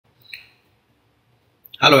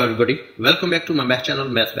Hello everybody, welcome back to my math channel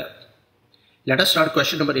Math Web. Let us start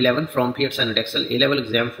question number 11 from Pearson Edexcel A-level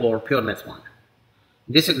exam for Pure Math 1.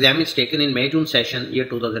 This exam is taken in May-June session year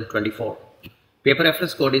 2024. Paper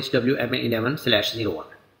reference code is WMA 11/01.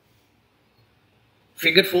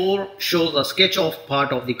 Figure 4 shows a sketch of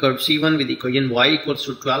part of the curve C1 with equation y equals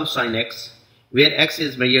to 12 sin x, where x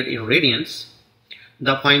is measured in radians.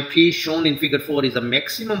 The point P shown in figure 4 is a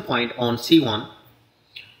maximum point on C1.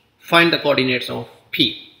 Find the coordinates of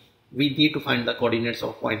P. We need to find the coordinates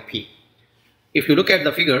of point P. If you look at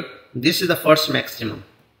the figure, this is the first maximum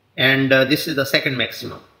and this is the second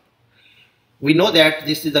maximum. We know that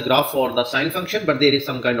this is the graph for the sine function, but there is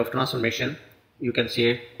some kind of transformation. You can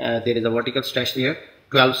see there is a vertical slash there,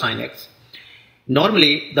 12 sin x.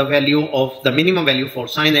 Normally the value of the minimum value for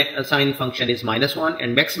sine function is -1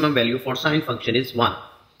 and maximum value for sine function is 1.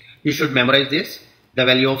 You should memorize this. The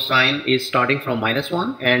value of sine is starting from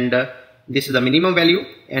 -1 and this is the minimum value,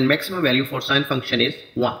 and maximum value for sine function is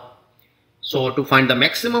 1. So to find the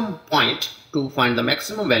maximum point, to find the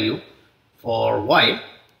maximum value for y,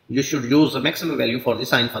 you should use the maximum value for the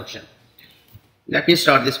sine function. Let me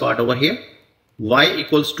start this part over here. Y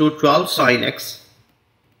equals to 12 sin x.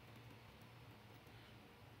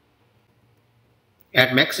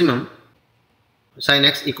 At maximum, sin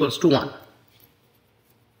x equals to 1.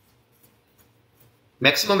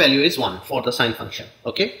 Maximum value is 1 for the sine function.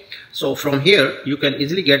 Okay, so from here you can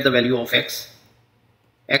easily get the value of x.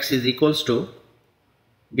 X is equals to,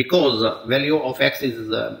 because value of x is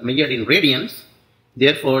measured in radians,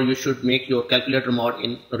 therefore you should make your calculator mode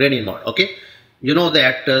in radian mode. Okay, you know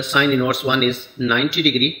that sine inverse 1 is 90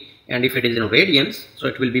 degree, and if it is in radians, so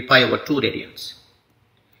it will be pi over 2 radians.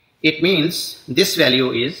 It means this value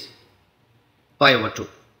is pi over 2.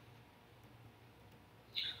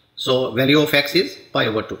 So value of x is pi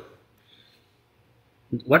over 2.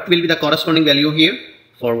 What will be the corresponding value here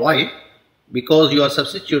for y? Because you are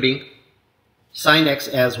substituting sin x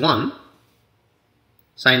as 1,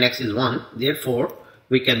 sin x is 1, therefore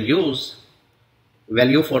we can use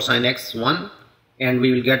value for sin x 1 and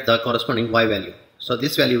we will get the corresponding y value. So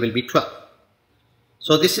this value will be 12.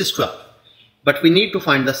 So this is 12. But we need to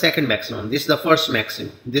find the second maximum. This is the first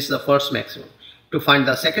maximum. This is the first maximum. To find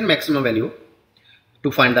the second maximum value,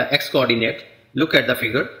 to find the x coordinate, look at the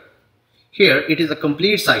figure. Here it is a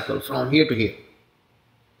complete cycle from here to here.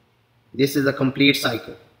 This is a complete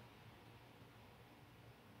cycle.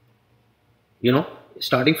 You know,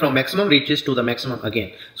 starting from maximum reaches to the maximum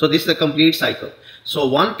again. So this is a complete cycle. So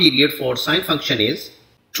one period for sine function is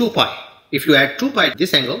 2 pi. If you add 2 pi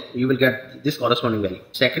this angle, you will get this corresponding value.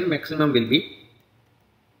 Second maximum will be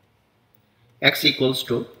x equals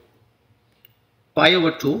to pi over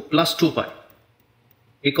 2 plus 2 pi.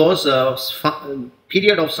 Because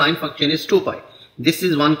period of sine function is 2 pi. This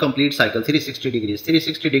is one complete cycle, 360 degrees.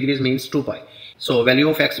 360 degrees means 2 pi. So value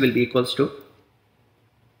of x will be equals to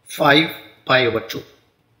 5 pi over 2.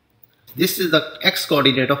 This is the x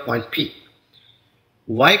coordinate of point P.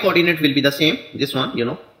 Y coordinate will be the same. This one, you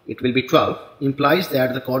know, it will be 12. Implies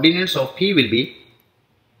that the coordinates of P will be,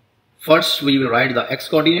 first we will write the x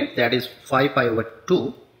coordinate, that is 5 pi over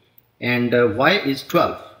 2, and y is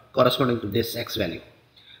 12 corresponding to this x value.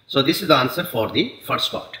 So this is the answer for the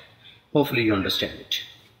first part. Hopefully you understand it.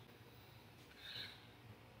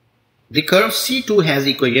 The curve C2 has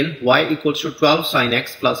equation y equals to 12 sin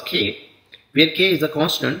x plus k, where k is a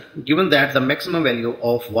constant, given that the maximum value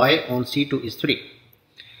of y on C2 is 3.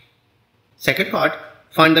 Second part,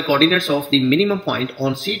 find the coordinates of the minimum point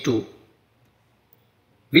on C2,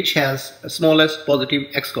 which has a smallest positive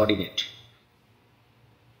x coordinate.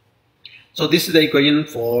 So this is the equation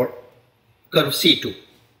for curve C2.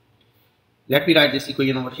 Let me write this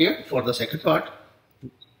equation over here for the second part.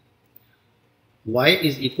 Y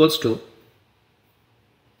is equals to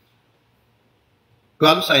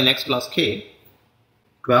 12 sin x plus k,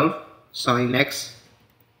 12 sin x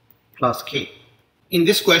plus k. In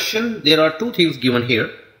this question, there are two things given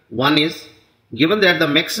here. One is given that the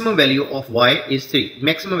maximum value of y is 3.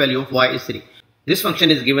 Maximum value of y is 3. This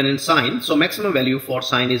function is given in sine, so maximum value for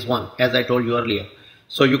sine is 1, as I told you earlier.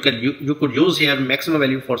 So you could use here maximum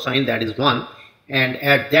value for sine, that is 1, and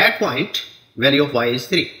at that point value of y is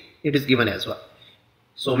 3. It is given as well.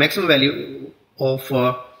 So maximum value of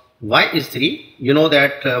y is 3. You know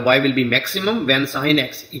that y will be maximum when sine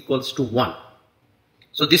x equals to 1.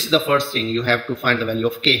 So this is the first thing, you have to find the value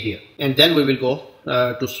of k here, and then we will go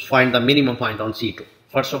to find the minimum point on C2.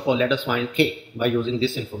 First of all, let us find k by using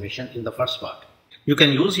this information in the first part. You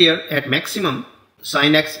can use here at maximum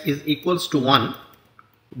sine x is equals to 1,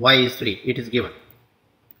 y is 3, it is given.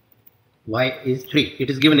 Y is 3, it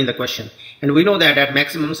is given in the question, and we know that at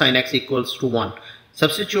maximum sin x equals to 1.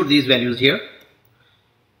 Substitute these values here.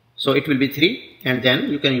 So it will be 3, and then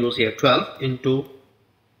you can use here 12 into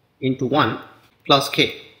 1 plus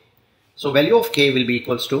k. So value of k will be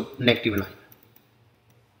equals to -9.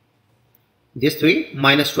 This 3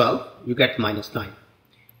 minus 12, you get -9.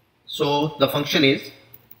 So the function is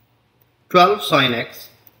 12 sine x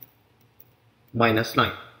minus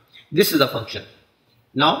 9. This is the function.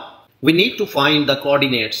 Now we need to find the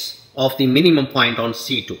coordinates of the minimum point on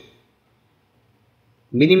C2.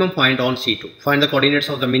 Minimum point on C2. Find the coordinates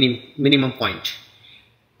of the minimum point,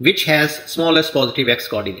 which has smallest positive x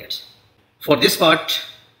coordinates. For this part,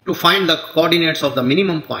 to find the coordinates of the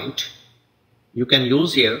minimum point, you can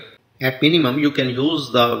use here, at minimum, you can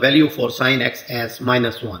use the value for sine x as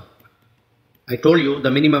 -1. I told you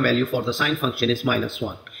the minimum value for the sine function is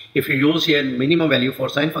 -1. If you use here minimum value for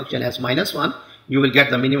sine function as -1, you will get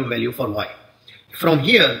the minimum value for y. From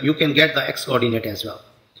here, you can get the x coordinate as well.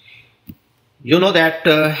 You know that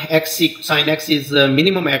sine x is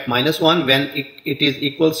minimum at -1 when it is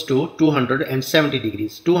equals to 270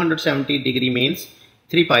 degrees. 270 degree means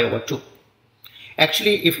 3 pi over 2.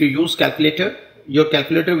 Actually, if you use calculator, your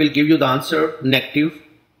calculator will give you the answer negative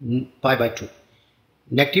pi by 2.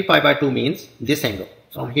 Negative pi by 2 means this angle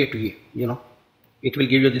from here to here, you know. It will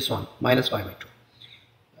give you this one, minus pi by 2.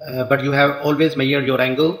 But you have always measured your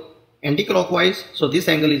angle anti-clockwise, so this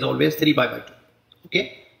angle is always 3 pi by 2.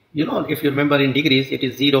 Okay. You know, if you remember in degrees, it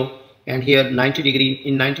is 0, and here 90 degree,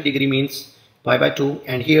 in 90 degree means pi by 2,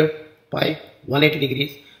 and here pi 180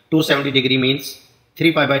 degrees, 270 degree means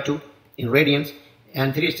 3 pi by 2 in radians,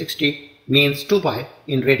 and 360 means 2 pi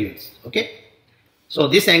in radians. Okay, so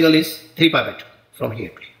this angle is 3 pi by 2 from here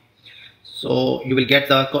to here. So you will get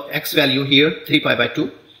the x value here 3 pi by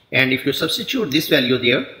 2, and if you substitute this value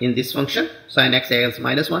there in this function sin x as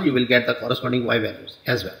 -1, you will get the corresponding y values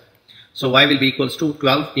as well. So y will be equals to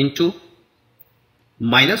 12 into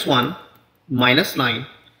 -1 minus 9,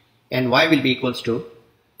 and y will be equals to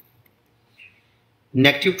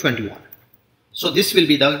 -21. So this will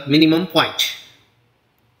be the minimum point.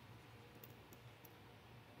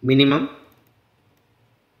 Minimum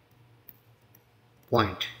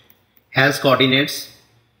point has coordinates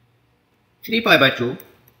 3 pi by 2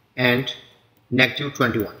 and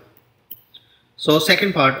 -21. So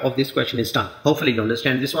second part of this question is done. Hopefully you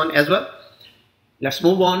understand this one as well. Let's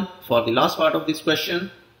move on for the last part of this question.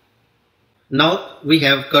 Now we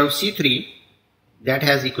have curve C3 that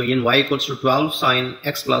has equation y equals to 12 sine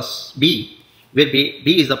x plus b, where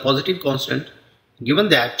b is a positive constant, given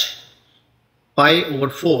that pi over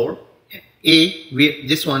 4 a, where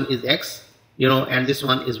this one is x, you know, and this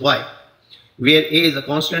one is y, where a is a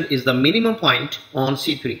constant, is the minimum point on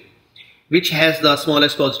C3, which has the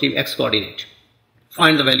smallest positive x coordinate.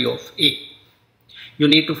 Find the value of a. You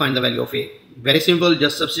need to find the value of a. Very simple,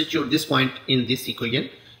 just substitute this point in this equation.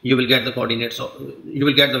 You will get the coordinates of, you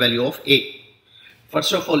will get the value of a.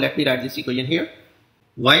 First of all, let me write this equation here.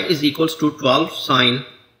 Y is equals to 12 sine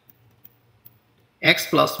x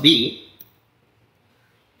plus b.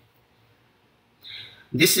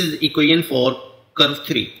 This is the equation for curve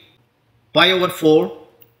 3. Pi over 4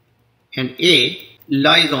 and a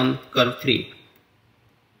lies on curve 3.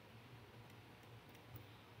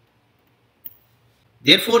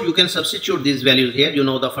 Therefore, you can substitute these values here. You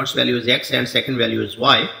know the first value is x and second value is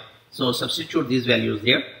y. So substitute these values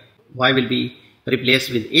there. Y will be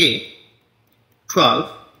replaced with a.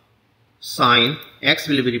 12 sine x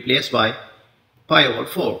will be replaced by pi over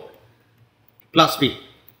 4 plus b.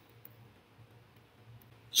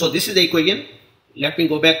 So this is the equation. Let me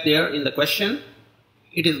go back there in the question.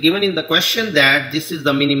 It is given in the question that this is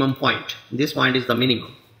the minimum point. This point is the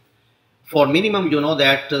minimum. For minimum, you know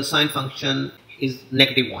that sine function is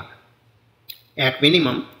 -1. At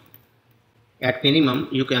minimum,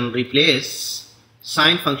 you can replace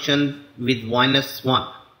sine function with -1.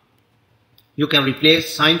 You can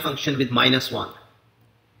replace sine function with -1.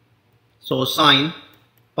 So sine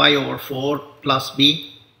pi over 4 plus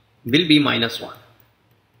b will be -1.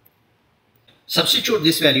 Substitute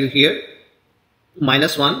this value here,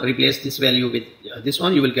 -1, replace this value with this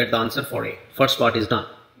one, you will get the answer for a. First part is done.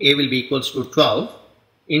 A will be equals to 12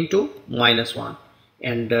 into -1,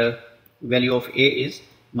 and value of a is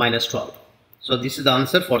 -12. So this is the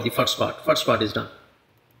answer for the first part. First part is done.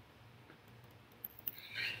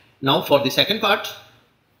 Now for the second part,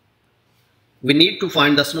 we need to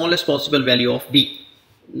find the smallest possible value of b.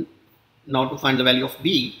 Now to find the value of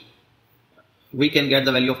b, we can get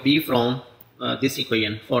the value of b from this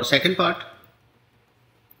equation. For second part,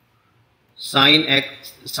 sine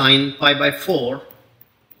pi by 4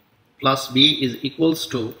 plus b is equals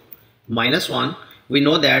to -1, we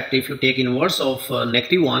know that if you take inverse of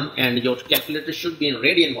 -1, and your calculator should be in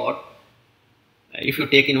radian mode, if you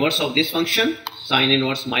take inverse of this function, sine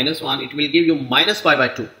inverse -1, it will give you minus pi by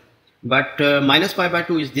 2. But minus pi by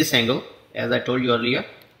 2 is this angle, as I told you earlier.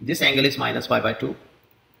 This angle is minus pi by 2.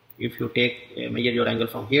 If you take measure your angle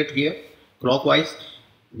from here to here clockwise,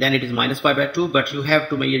 then it is minus pi by 2, but you have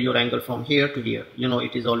to measure your angle from here to here. You know,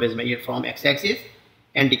 it is always measured from x-axis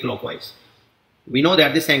anti-clockwise. We know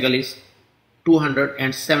that this angle is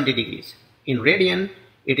 270 degrees. In radian,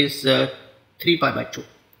 it is 3 pi by 2.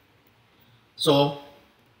 So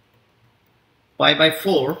pi by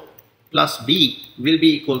 4 plus b will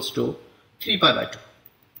be equals to 3 pi by 2.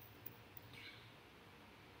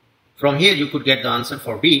 From here you could get the answer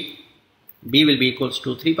for b. B will be equals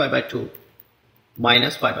to 3 pi by 2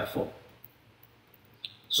 minus pi by 4.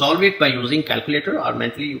 Solve it by using calculator, or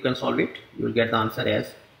mentally you can solve it. You will get the answer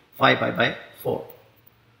as 5 pi by 4.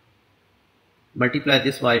 Multiply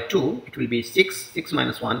this by 2, it will be 6. 6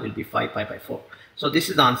 minus 1 will be 5 pi by 4. So this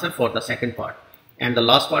is the answer for the second part, and the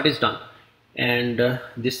last part is done. And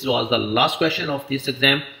this was the last question of this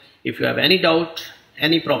exam. If you have any doubt,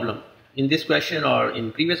 any problem in this question or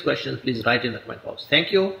in previous questions, please write in the comment box.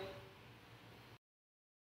 Thank you.